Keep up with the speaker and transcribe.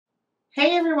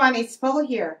Hey everyone, it's Paul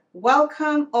here.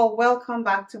 Welcome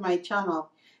back to my channel.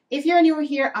 If you're new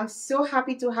here, I'm so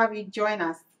happy to have you join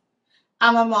us.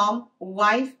 I'm a mom,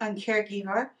 wife, and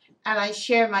caregiver, and I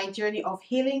share my journey of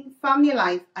healing, family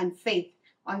life, and faith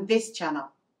on this channel.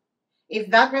 If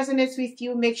that resonates with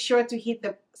you, make sure to hit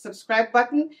the subscribe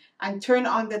button and turn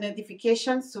on the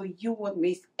notifications so you won't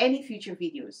miss any future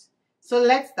videos. So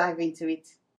let's dive into it.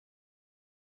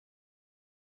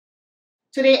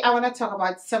 Today, I want to talk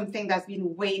about something that's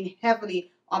been weighing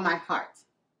heavily on my heart.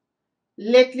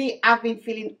 Lately, I've been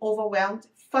feeling overwhelmed,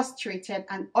 frustrated,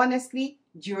 and honestly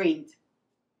drained.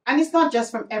 And it's not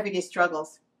just from everyday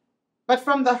struggles, but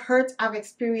from the hurt I've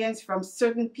experienced from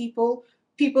certain people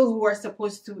who are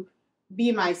supposed to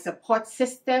be my support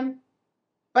system,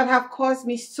 but have caused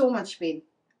me so much pain.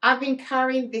 I've been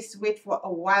carrying this weight for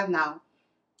a while now,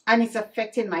 and it's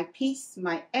affecting my peace,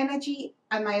 my energy,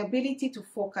 and my ability to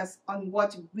focus on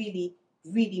what really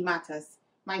matters,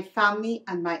 my family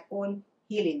and my own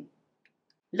healing.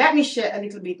 Let me share a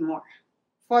little bit more.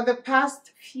 For the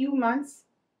past few months,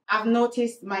 I've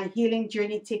noticed my healing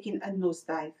journey taking a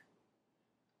nosedive.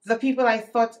 The people I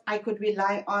thought I could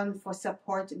rely on for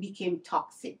support became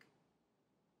toxic.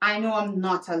 I know I'm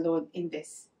not alone in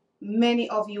this. Many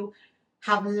of you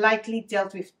have likely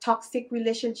dealt with toxic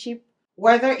relationships,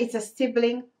 whether it's a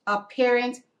sibling, a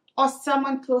parent, or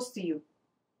someone close to you.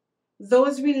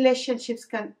 Those relationships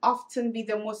can often be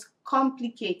the most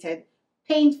complicated,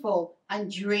 painful,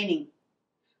 and draining.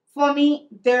 For me,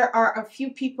 there are a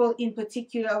few people in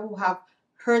particular who have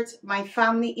hurt my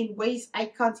family in ways I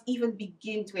can't even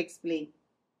begin to explain.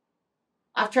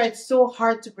 I've tried so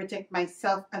hard to protect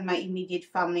myself and my immediate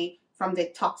family from their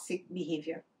toxic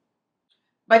behavior.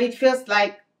 But it feels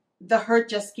like the hurt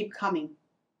just keeps coming.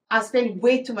 I spend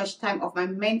way too much time of my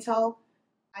mental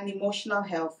and emotional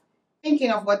health thinking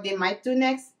of what they might do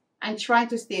next and trying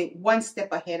to stay one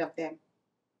step ahead of them.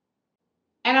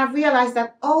 And I've realized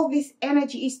that all this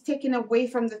energy is taken away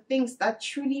from the things that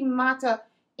truly matter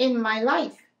in my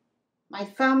life, my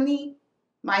family,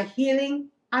 my healing,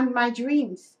 and my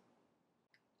dreams.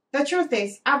 The truth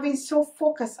is, I've been so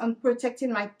focused on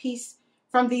protecting my peace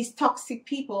from these toxic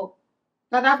people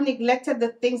that I've neglected the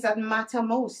things that matter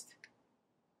most.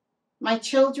 My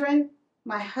children,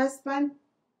 my husband,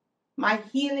 my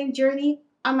healing journey,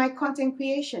 and my content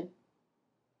creation.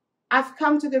 I've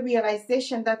come to the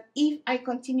realization that if I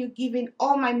continue giving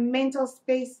all my mental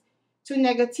space to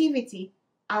negativity,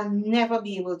 I'll never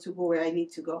be able to go where I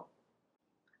need to go.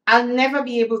 I'll never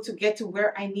be able to get to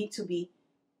where I need to be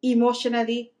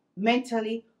emotionally,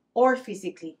 mentally, or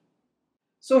physically.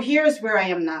 So here's where I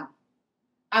am now.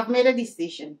 I've made a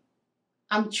decision.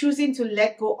 I'm choosing to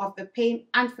let go of the pain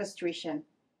and frustration.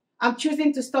 I'm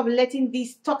choosing to stop letting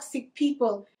these toxic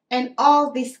people and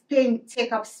all this pain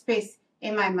take up space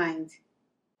in my mind.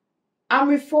 I'm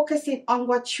refocusing on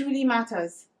what truly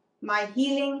matters, my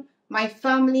healing, my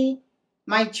family,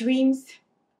 my dreams.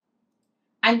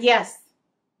 And yes,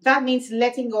 that means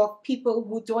letting go of people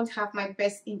who don't have my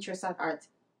best interests at heart.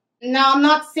 Now, I'm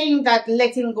not saying that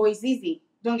letting go is easy.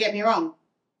 Don't get me wrong.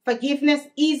 Forgiveness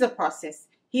is a process.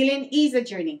 Healing is a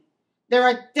journey. There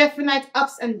are definite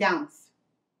ups and downs.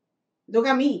 Look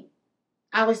at me.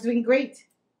 I was doing great.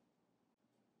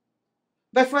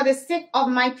 But for the sake of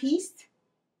my peace,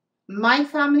 my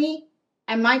family,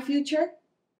 and my future,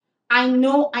 I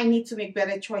know I need to make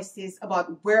better choices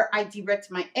about where I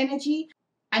direct my energy.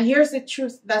 And here's the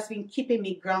truth that's been keeping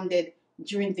me grounded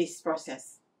during this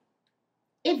process.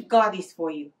 If God is for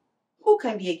you, who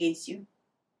can be against you?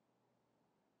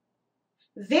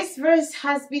 This verse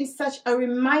has been such a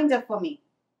reminder for me.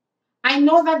 I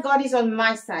know that God is on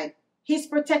my side. He's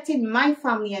protecting my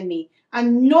family and me.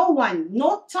 And no one,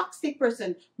 no toxic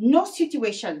person, no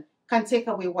situation can take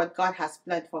away what God has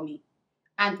planned for me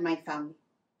and my family.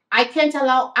 I can't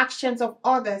allow actions of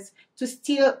others to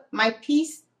steal my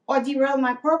peace or derail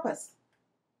my purpose.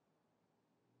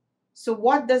 So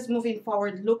what does moving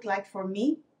forward look like for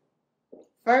me?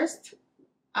 First,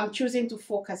 I'm choosing to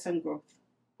focus on growth,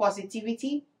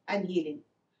 positivity, and healing.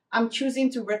 I'm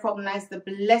choosing to recognize the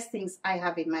blessings I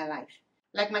have in my life,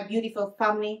 like my beautiful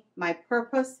family, my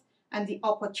purpose, and the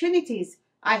opportunities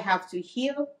I have to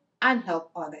heal and help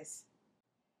others.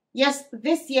 Yes,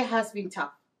 this year has been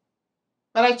tough,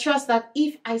 but I trust that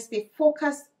if I stay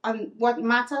focused on what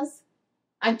matters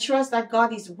and trust that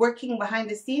God is working behind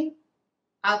the scene,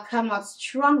 I'll come out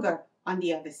stronger on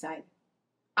the other side.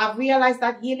 I've realized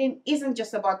that healing isn't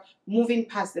just about moving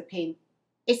past the pain.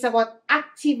 It's about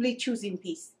actively choosing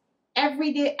peace.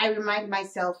 Every day I remind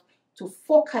myself to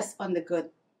focus on the good,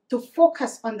 to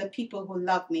focus on the people who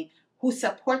love me, who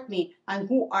support me, and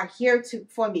who are here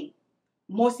for me.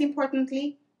 Most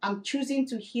importantly, I'm choosing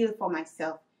to heal for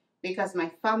myself because my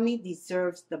family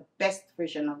deserves the best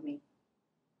version of me.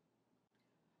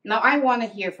 Now, I want to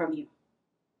hear from you.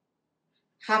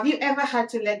 Have you ever had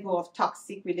to let go of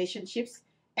toxic relationships,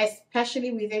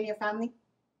 especially within your family?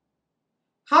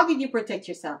 How did you protect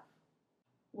yourself?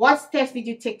 What steps did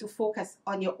you take to focus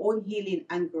on your own healing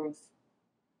and growth?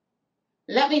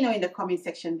 Let me know in the comment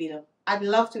section below. I'd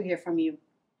love to hear from you.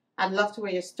 I'd love to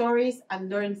hear your stories and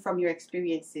learn from your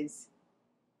experiences.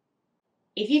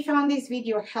 If you found this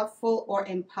video helpful or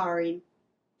empowering,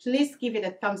 please give it a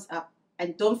thumbs up.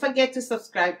 And don't forget to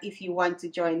subscribe if you want to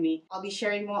join me. I'll be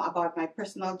sharing more about my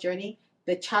personal journey,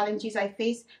 the challenges I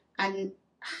face, and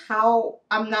how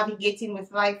I'm navigating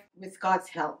with life with God's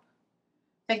help.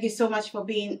 Thank you so much for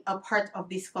being a part of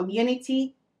this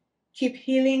community. Keep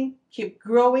healing, keep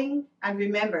growing, and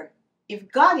remember,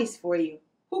 if God is for you,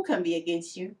 who can be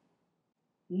against you?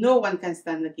 No one can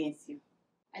stand against you.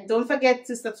 And don't forget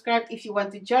to subscribe if you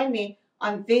want to join me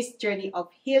on this journey of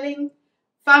healing,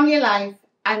 family life,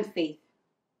 and faith.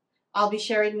 I'll be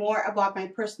sharing more about my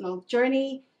personal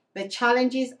journey, the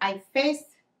challenges I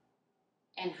faced,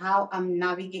 and how I'm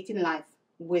navigating life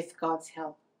with God's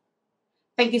help.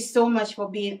 Thank you so much for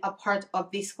being a part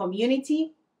of this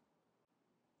community.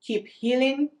 Keep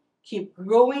healing, keep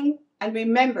growing, and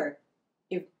remember,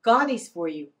 if God is for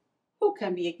you, who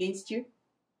can be against you?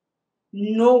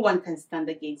 No one can stand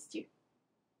against you.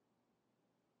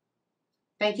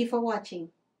 Thank you for watching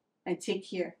and take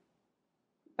care.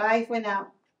 Bye for now.